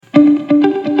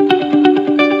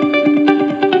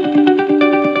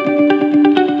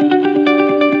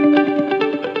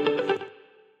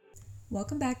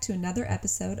to another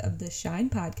episode of the Shine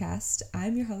Podcast.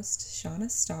 I'm your host,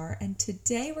 Shauna Starr, and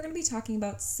today we're going to be talking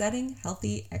about setting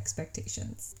healthy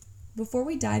expectations. Before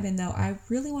we dive in, though, I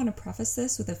really want to preface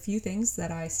this with a few things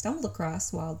that I stumbled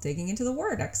across while digging into the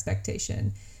word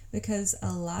expectation, because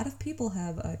a lot of people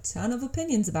have a ton of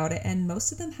opinions about it, and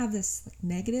most of them have this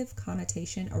negative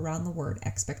connotation around the word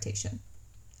expectation.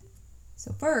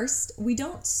 So first, we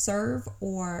don't serve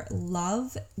or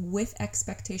love with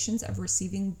expectations of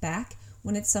receiving back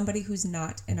when it's somebody who's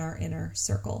not in our inner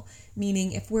circle.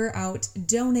 Meaning if we're out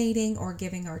donating or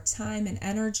giving our time and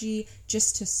energy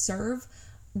just to serve,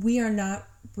 we are not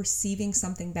receiving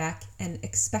something back and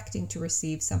expecting to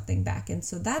receive something back. And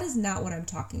so that is not what I'm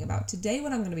talking about. Today,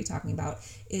 what I'm going to be talking about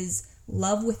is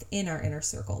love within our inner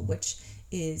circle, which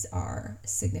is our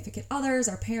significant others,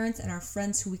 our parents, and our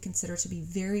friends who we consider to be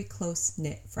very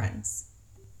close-knit friends.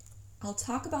 I'll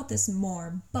talk about this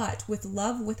more, but with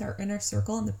love with our inner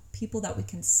circle and the people that we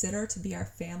consider to be our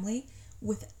family,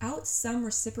 without some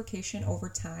reciprocation over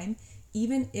time,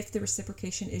 even if the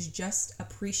reciprocation is just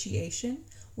appreciation,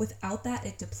 without that,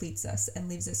 it depletes us and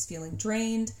leaves us feeling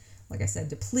drained, like I said,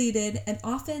 depleted, and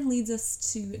often leads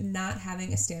us to not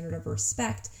having a standard of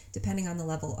respect depending on the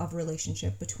level of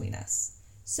relationship between us.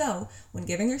 So, when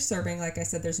giving or serving, like I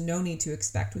said, there's no need to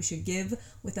expect. We should give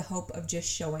with the hope of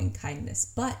just showing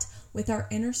kindness. But with our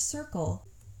inner circle,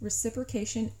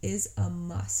 reciprocation is a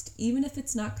must, even if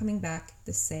it's not coming back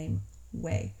the same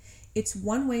way. It's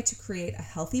one way to create a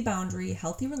healthy boundary,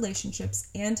 healthy relationships,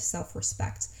 and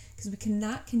self-respect, because we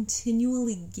cannot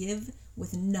continually give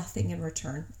with nothing in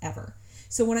return, ever.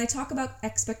 So when I talk about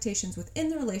expectations within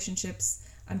the relationships,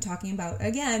 I'm talking about,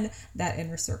 again, that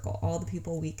inner circle, all the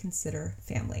people we consider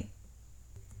family.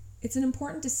 It's an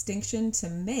important distinction to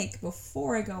make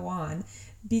before I go on,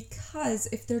 because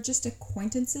if they're just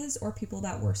acquaintances or people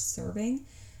that we're serving,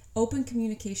 open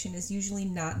communication is usually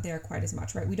not there quite as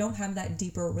much, right? We don't have that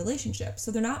deeper relationship. So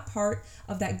they're not part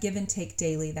of that give and take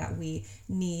daily that we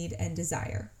need and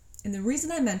desire. And the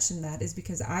reason I mention that is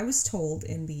because I was told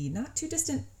in the not too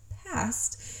distant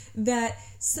past that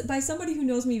by somebody who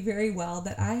knows me very well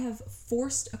that I have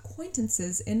forced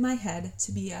acquaintances in my head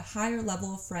to be a higher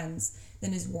level of friends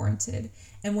than is warranted.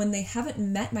 And when they haven't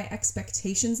met my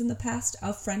expectations in the past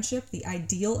of friendship, the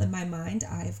ideal in my mind,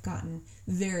 I've gotten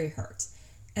very hurt.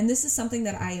 And this is something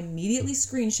that I immediately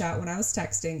screenshot when I was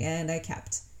texting and I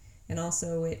kept. And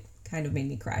also it kind of made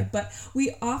me cry. But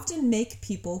we often make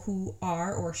people who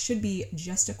are or should be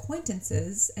just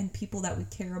acquaintances and people that we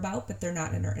care about, but they're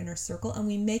not in our inner circle, and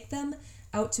we make them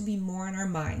out to be more in our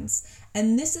minds.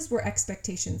 And this is where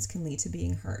expectations can lead to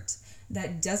being hurt.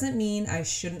 That doesn't mean I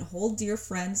shouldn't hold dear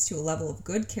friends to a level of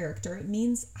good character. It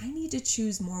means I need to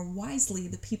choose more wisely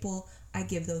the people I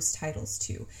give those titles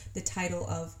to, the title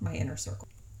of my inner circle.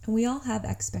 And we all have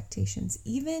expectations,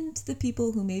 even to the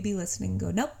people who may be listening and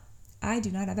go, nope, I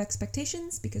do not have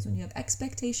expectations, because when you have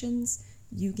expectations,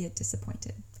 you get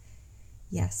disappointed.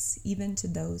 Yes, even to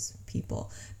those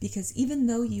people, because even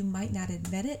though you might not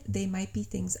admit it, they might be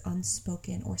things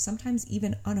unspoken or sometimes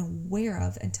even unaware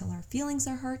of until our feelings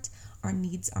are hurt, our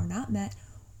needs are not met,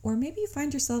 or maybe you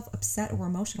find yourself upset or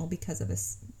emotional because of a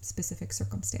specific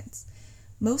circumstance.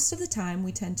 Most of the time,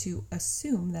 we tend to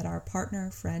assume that our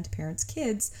partner, friend, parents,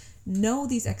 kids know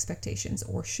these expectations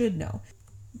or should know.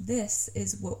 This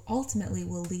is what ultimately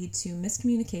will lead to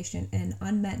miscommunication and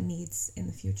unmet needs in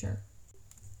the future.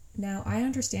 Now, I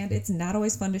understand it's not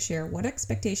always fun to share what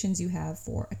expectations you have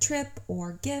for a trip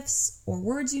or gifts or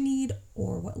words you need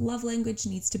or what love language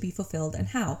needs to be fulfilled and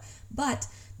how. But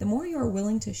the more you are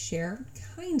willing to share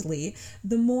kindly,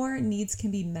 the more needs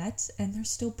can be met, and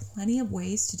there's still plenty of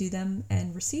ways to do them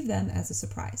and receive them as a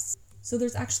surprise. So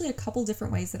there's actually a couple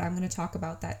different ways that I'm going to talk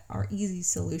about that are easy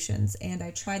solutions, and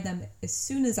I tried them as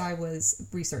soon as I was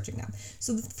researching them.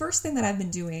 So the first thing that I've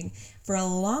been doing for a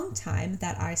long time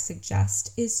that I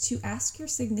suggest is to ask your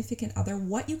significant other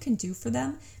what you can do for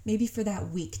them, maybe for that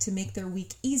week, to make their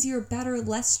week easier, better,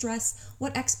 less stress,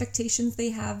 what expectations they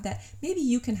have that maybe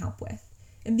you can help with.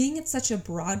 And being it's such a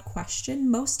broad question,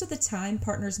 most of the time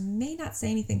partners may not say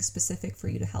anything specific for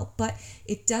you to help, but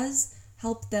it does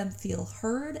help them feel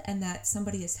heard and that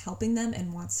somebody is helping them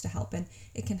and wants to help. And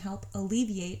it can help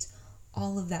alleviate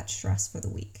all of that stress for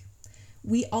the week.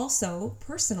 We also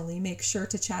personally make sure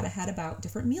to chat ahead about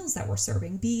different meals that we're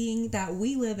serving, being that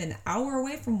we live an hour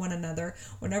away from one another.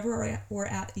 Whenever we're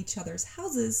at each other's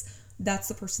houses, that's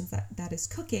the person that is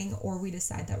cooking, or we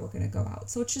decide that we're going to go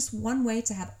out. So it's just one way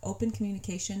to have open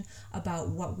communication about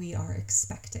what we are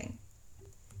expecting.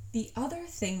 The other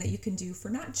thing that you can do for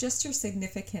not just your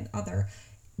significant other,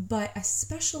 but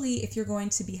especially if you're going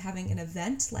to be having an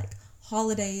event like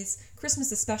holidays,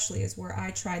 Christmas especially is where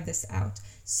I tried this out.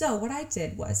 So what I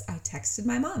did was I texted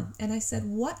my mom and I said,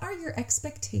 what are your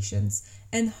expectations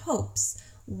and hopes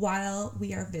while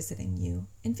we are visiting you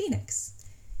in Phoenix?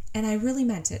 And I really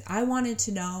meant it. I wanted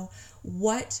to know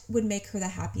what would make her the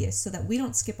happiest so that we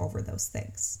don't skip over those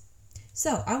things.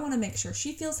 So I want to make sure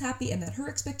she feels happy and that her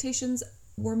expectations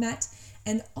were met.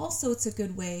 And also it's a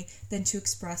good way then to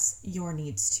express your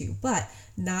needs too, but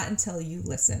not until you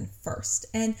listen first.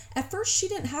 And at first she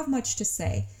didn't have much to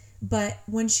say, but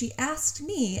when she asked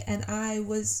me and I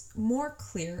was more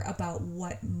clear about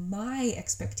what my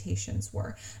expectations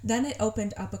were, then it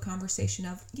opened up a conversation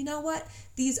of, you know what,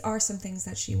 these are some things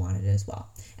that she wanted as well.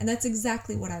 And that's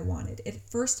exactly what I wanted. It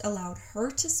first allowed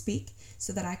her to speak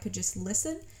so that I could just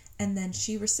listen, and then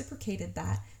she reciprocated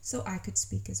that so I could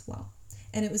speak as well.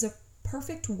 And it was a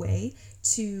perfect way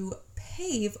to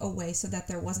pave a way so that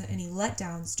there wasn't any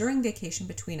letdowns during vacation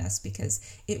between us, because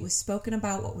it was spoken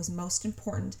about what was most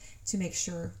important to make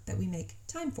sure that we make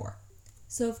time for.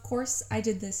 So of course I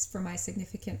did this for my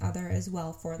significant other as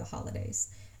well for the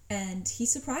holidays. And he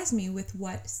surprised me with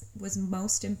what was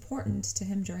most important to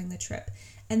him during the trip.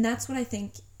 And that's what I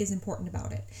think is important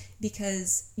about it,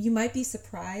 because you might be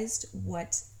surprised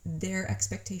what their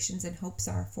expectations and hopes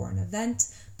are for an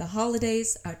event, the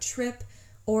holidays, a trip,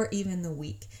 or even the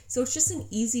week. So it's just an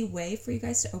easy way for you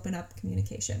guys to open up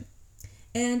communication.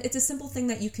 And it's a simple thing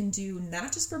that you can do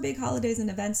not just for big holidays and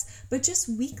events, but just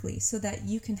weekly so that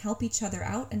you can help each other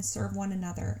out and serve one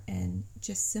another in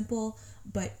just simple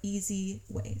but easy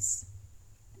ways.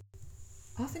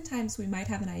 Oftentimes we might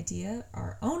have an idea,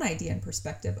 our own idea and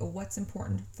perspective of what's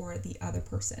important for the other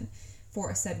person for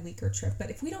a said week or trip. But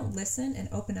if we don't listen and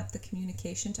open up the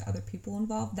communication to other people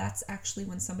involved, that's actually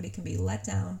when somebody can be let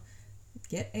down,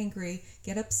 get angry,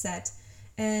 get upset,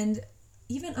 and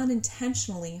even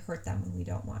unintentionally hurt them when we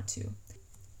don't want to.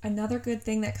 Another good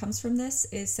thing that comes from this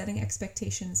is setting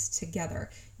expectations together.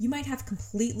 You might have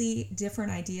completely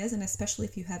different ideas, and especially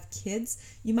if you have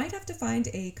kids, you might have to find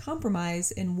a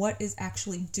compromise in what is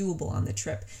actually doable on the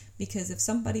trip. Because if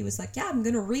somebody was like, yeah, I'm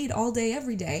going to read all day,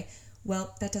 every day,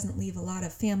 well, that doesn't leave a lot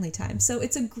of family time. So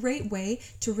it's a great way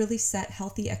to really set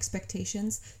healthy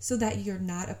expectations so that you're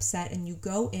not upset and you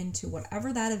go into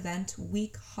whatever that event,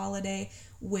 week, holiday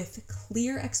with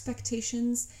clear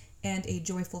expectations and a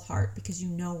joyful heart, because you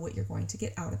know what you're going to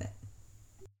get out of it.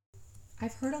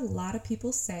 I've heard a lot of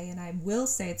people say, and I will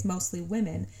say it's mostly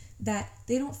women, that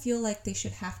they don't feel like they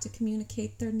should have to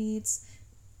communicate their needs,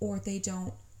 or they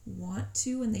don't want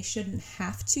to and they shouldn't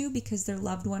have to because their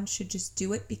loved one should just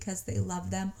do it because they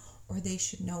love them, or they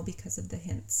should know because of the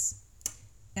hints.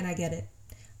 And I get it.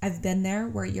 I've been there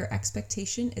where your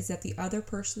expectation is that the other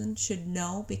person should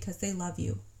know because they love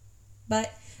you.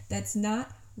 But that's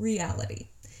not reality.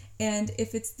 And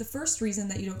if it's the first reason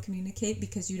that you don't communicate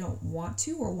because you don't want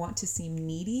to or want to seem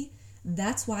needy,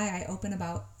 that's why I open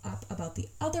up about the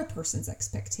other person's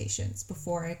expectations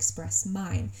before I express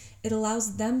mine. It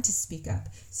allows them to speak up.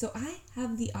 So I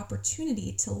have the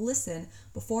opportunity to listen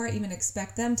before I even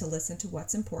expect them to listen to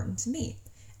what's important to me.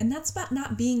 And that's about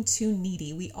not being too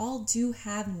needy. We all do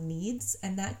have needs,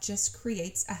 and that just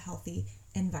creates a healthy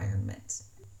environment.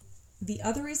 The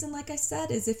other reason, like I said,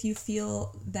 is if you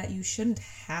feel that you shouldn't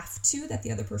have to, that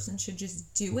the other person should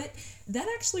just do it. That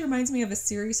actually reminds me of a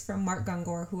series from Mark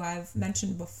Gungor, who I've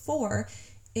mentioned before,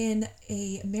 in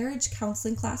a marriage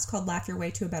counseling class called Laugh Your Way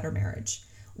to a Better Marriage,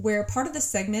 where part of the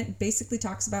segment basically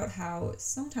talks about how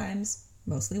sometimes,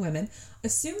 mostly women,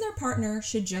 assume their partner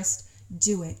should just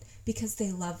do it because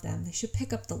they love them. They should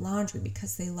pick up the laundry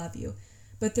because they love you.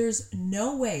 But there's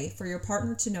no way for your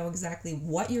partner to know exactly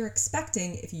what you're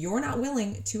expecting if you're not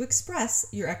willing to express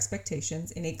your expectations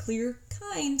in a clear,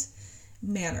 kind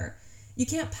manner. You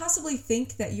can't possibly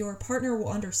think that your partner will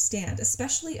understand,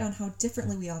 especially on how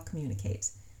differently we all communicate.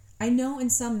 I know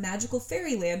in some magical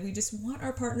fairyland, we just want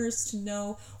our partners to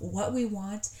know what we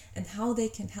want and how they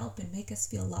can help and make us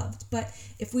feel loved. But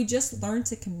if we just learn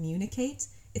to communicate,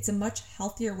 it's a much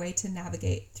healthier way to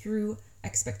navigate through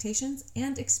expectations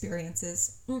and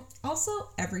experiences, also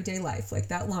everyday life, like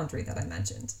that laundry that I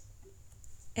mentioned.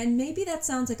 And maybe that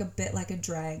sounds like a bit like a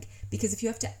drag, because if you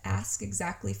have to ask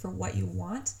exactly for what you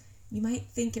want, you might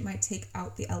think it might take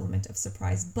out the element of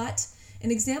surprise. But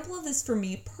an example of this for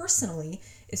me personally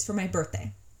is for my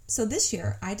birthday. So this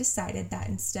year I decided that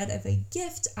instead of a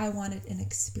gift, I wanted an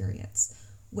experience,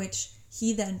 which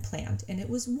he then planned, and it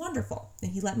was wonderful.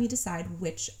 And he let me decide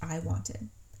which I wanted.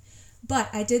 But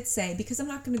I did say, because I'm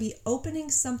not going to be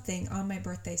opening something on my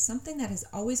birthday, something that has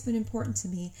always been important to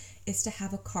me is to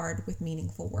have a card with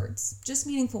meaningful words. Just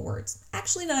meaningful words.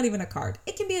 Actually, not even a card.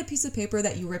 It can be a piece of paper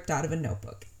that you ripped out of a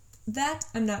notebook. That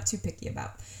I'm not too picky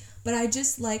about. But I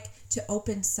just like to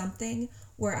open something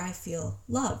where I feel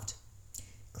loved.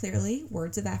 Clearly,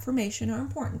 words of affirmation are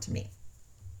important to me.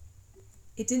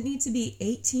 It didn't need to be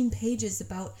 18 pages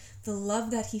about the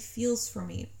love that he feels for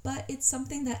me, but it's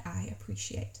something that I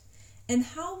appreciate. And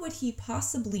how would he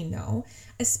possibly know,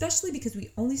 especially because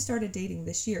we only started dating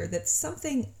this year, that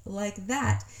something like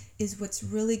that is what's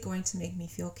really going to make me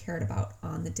feel cared about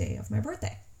on the day of my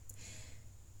birthday?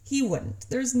 He wouldn't.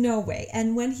 There's no way.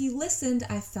 And when he listened,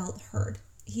 I felt heard.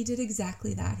 He did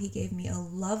exactly that. He gave me a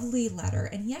lovely letter,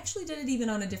 and he actually did it even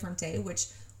on a different day, which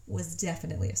was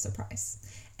definitely a surprise.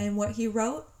 And what he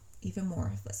wrote, even more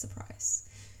of a surprise.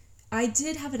 I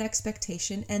did have an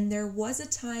expectation, and there was a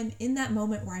time in that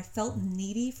moment where I felt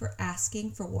needy for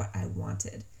asking for what I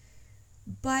wanted.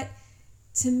 But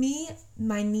to me,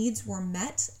 my needs were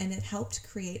met, and it helped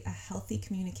create a healthy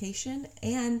communication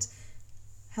and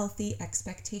healthy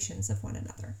expectations of one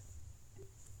another.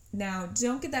 Now,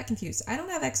 don't get that confused. I don't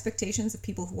have expectations of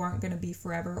people who aren't going to be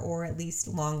forever or at least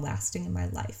long-lasting in my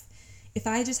life. If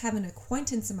I just have an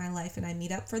acquaintance in my life and I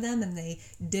meet up for them and they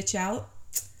ditch out,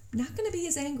 I'm not going to be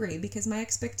as angry because my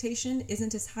expectation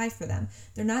isn't as high for them.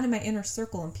 They're not in my inner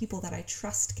circle and people that I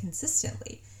trust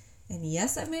consistently. And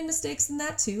yes, I've made mistakes in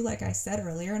that too, like I said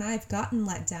earlier, and I've gotten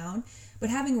let down. But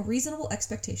having reasonable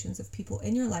expectations of people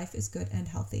in your life is good and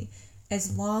healthy,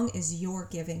 as long as you're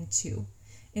giving too.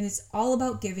 And it's all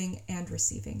about giving and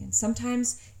receiving. And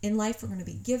sometimes in life, we're going to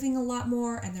be giving a lot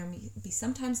more, and there may be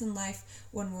sometimes in life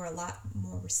when we're a lot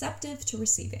more receptive to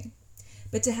receiving.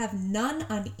 But to have none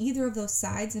on either of those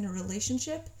sides in a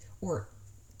relationship, or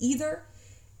either,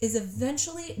 is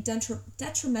eventually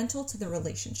detrimental to the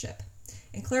relationship.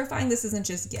 And clarifying, this isn't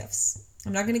just gifts.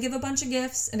 I'm not going to give a bunch of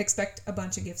gifts and expect a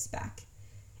bunch of gifts back.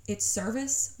 It's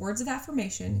service, words of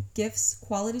affirmation, gifts,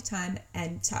 quality time,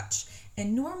 and touch.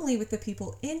 And normally with the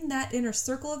people in that inner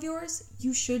circle of yours,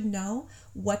 you should know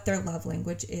what their love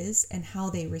language is and how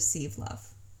they receive love.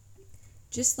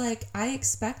 Just like I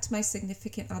expect my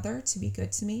significant other to be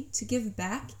good to me, to give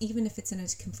back, even if it's in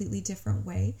a completely different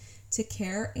way, to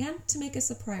care, and to make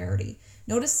us a priority.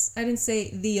 Notice I didn't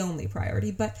say the only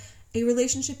priority, but a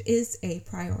relationship is a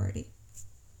priority.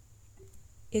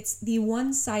 It's the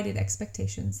one-sided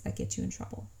expectations that get you in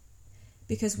trouble.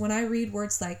 Because when I read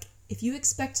words like, if you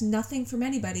expect nothing from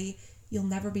anybody, you'll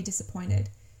never be disappointed,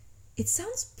 it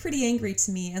sounds pretty angry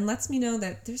to me and lets me know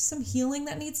that there's some healing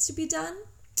that needs to be done.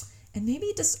 And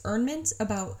maybe discernment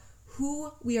about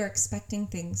who we are expecting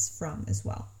things from as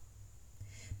well.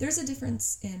 There's a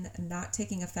difference in not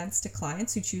taking offense to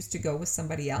clients who choose to go with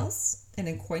somebody else, an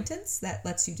acquaintance that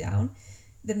lets you down,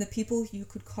 than the people you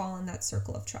could call in that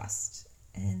circle of trust.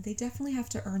 And they definitely have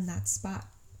to earn that spot.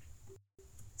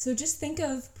 So just think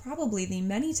of probably the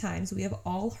many times we have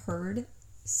all heard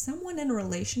someone in a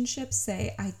relationship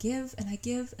say, I give and I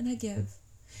give and I give,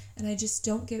 and I just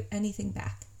don't give anything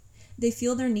back. They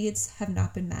feel their needs have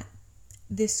not been met.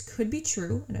 This could be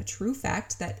true, and a true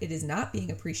fact that it is not being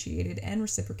appreciated and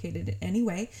reciprocated in any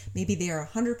way. Maybe they are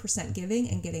 100% giving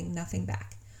and getting nothing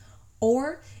back.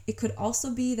 Or it could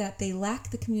also be that they lack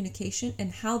the communication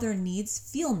and how their needs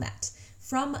feel met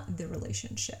from the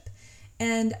relationship.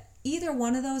 And either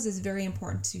one of those is very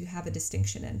important to have a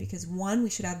distinction in, because one, we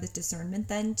should have the discernment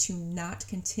then to not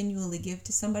continually give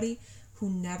to somebody who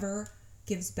never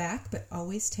gives back but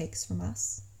always takes from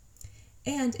us.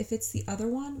 And if it's the other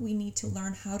one, we need to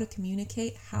learn how to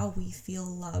communicate how we feel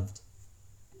loved.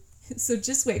 So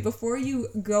just wait, before you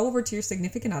go over to your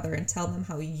significant other and tell them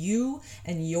how you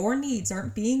and your needs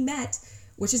aren't being met,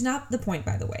 which is not the point,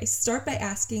 by the way. Start by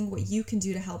asking what you can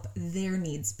do to help their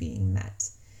needs being met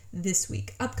this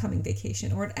week, upcoming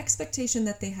vacation, or an expectation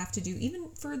that they have to do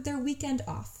even for their weekend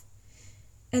off.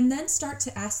 And then start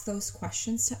to ask those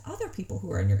questions to other people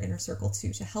who are in your inner circle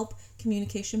too, to help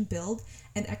communication build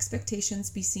and expectations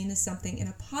be seen as something in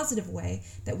a positive way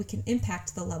that we can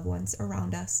impact the loved ones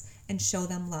around us and show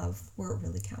them love where it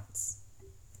really counts.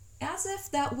 As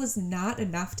if that was not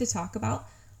enough to talk about,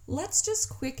 let's just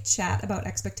quick chat about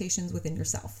expectations within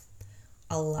yourself.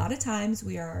 A lot of times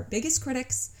we are our biggest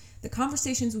critics. The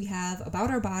conversations we have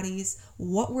about our bodies,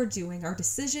 what we're doing, our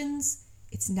decisions,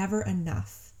 it's never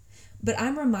enough. But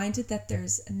I'm reminded that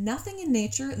there's nothing in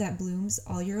nature that blooms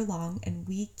all year long, and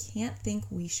we can't think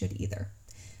we should either.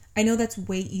 I know that's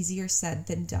way easier said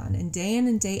than done, and day in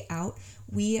and day out,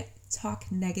 we talk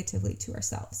negatively to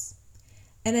ourselves.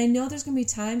 And I know there's going to be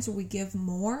times where we give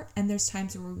more, and there's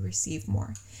times where we receive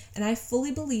more. And I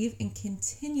fully believe in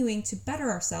continuing to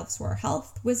better ourselves for our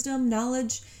health, wisdom,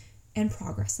 knowledge, and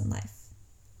progress in life.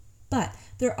 But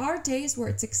there are days where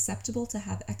it's acceptable to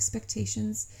have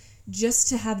expectations just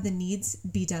to have the needs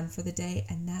be done for the day,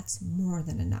 and that's more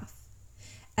than enough.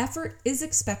 Effort is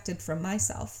expected from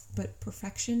myself, but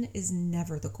perfection is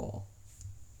never the goal.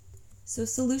 So a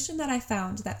solution that I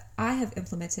found that I have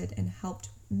implemented and helped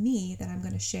me that I'm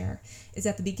going to share is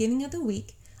at the beginning of the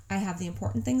week, I have the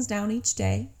important things down each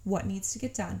day, what needs to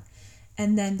get done.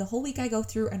 And then the whole week I go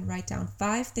through and write down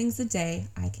 5 things a day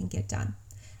I can get done.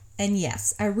 And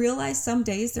yes, I realize some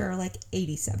days there are like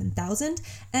 87,000,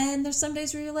 and there's some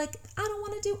days where you're like, I don't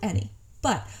want to do any.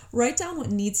 But write down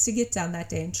what needs to get done that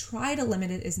day and try to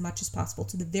limit it as much as possible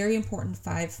to the very important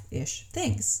 5-ish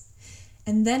things.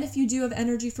 And then if you do have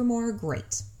energy for more,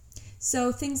 great.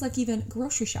 So things like even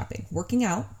grocery shopping, working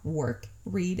out, work,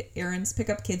 read, errands, pick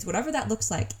up kids, whatever that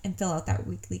looks like, and fill out that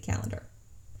weekly calendar.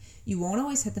 You won't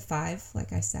always hit the 5,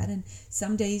 like I said, and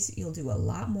some days you'll do a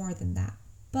lot more than that.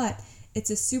 But it's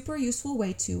a super useful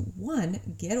way to,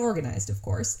 1, get organized, of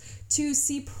course, 2,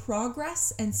 see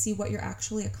progress and see what you're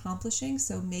actually accomplishing,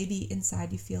 so maybe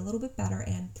inside you feel a little bit better,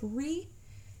 and 3,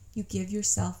 you give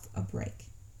yourself a break.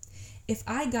 If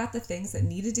I got the things that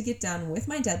needed to get done with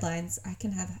my deadlines, I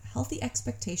can have healthy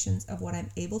expectations of what I'm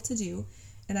able to do,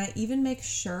 and I even make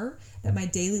sure that my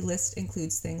daily list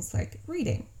includes things like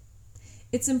reading.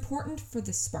 It's important for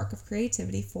the spark of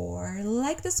creativity for,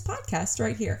 like this podcast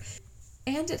right here.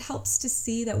 And it helps to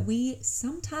see that we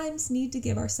sometimes need to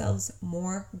give ourselves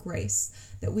more grace,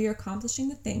 that we are accomplishing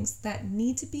the things that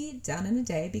need to be done in a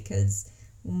day, because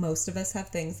most of us have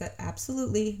things that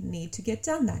absolutely need to get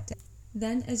done that day.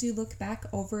 Then as you look back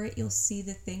over it, you'll see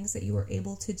the things that you were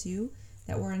able to do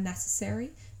that were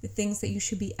necessary, the things that you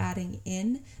should be adding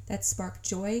in that spark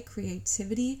joy,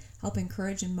 creativity, help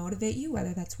encourage and motivate you,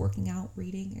 whether that's working out,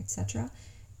 reading, etc.,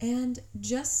 and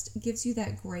just gives you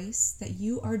that grace that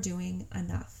you are doing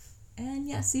enough. And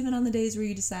yes, even on the days where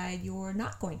you decide you're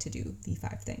not going to do the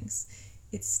 5 things,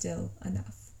 it's still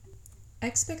enough.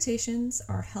 Expectations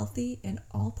are healthy in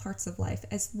all parts of life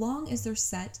as long as they're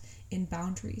set in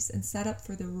boundaries and set up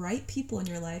for the right people in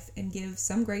your life and give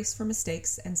some grace for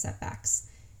mistakes and setbacks.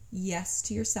 Yes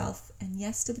to yourself and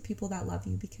yes to the people that love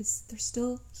you, because they're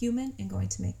still human and going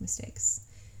to make mistakes.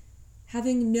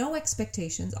 Having no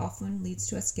expectations often leads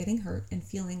to us getting hurt and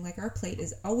feeling like our plate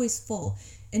is always full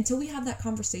until we have that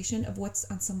conversation of what's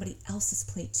on somebody else's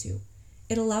plate too.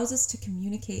 It allows us to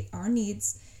communicate our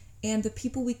needs and the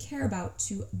people we care about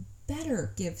to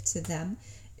better give to them,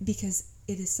 because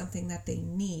it is something that they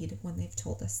need when they've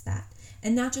told us that,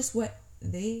 and not just what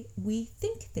we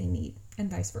think they need, and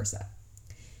vice versa.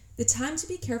 The time to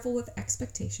be careful with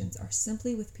expectations are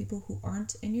simply with people who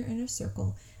aren't in your inner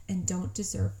circle and don't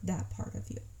deserve that part of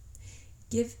you.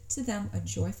 Give to them a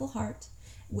joyful heart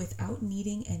without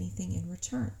needing anything in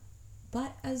return.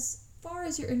 But as far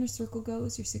as your inner circle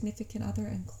goes, your significant other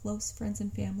and close friends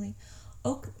and family,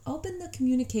 open the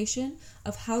communication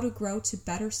of how to grow to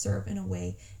better serve in a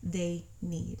way they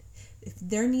need. If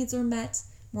their needs are met,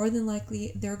 more than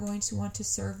likely they're going to want to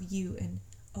serve you in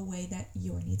a way that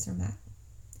your needs are met.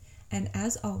 And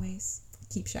as always,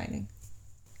 keep shining.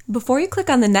 Before you click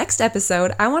on the next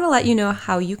episode, I want to let you know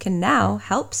how you can now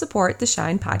help support the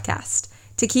Shine podcast.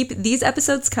 To keep these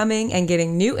episodes coming and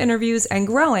getting new interviews and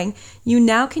growing, you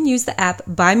now can use the app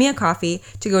Buy Me a Coffee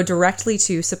to go directly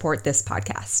to support this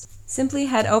podcast. Simply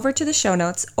head over to the show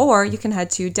notes, or you can head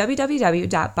to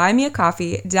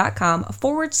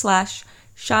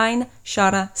www.buymeacoffee.com/Shine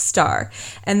Shauna Star.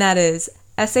 And that is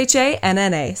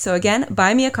SHANNA. So again,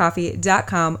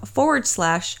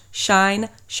 buymeacoffee.com/Shine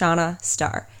Shauna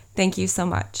Star. Thank you so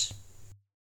much.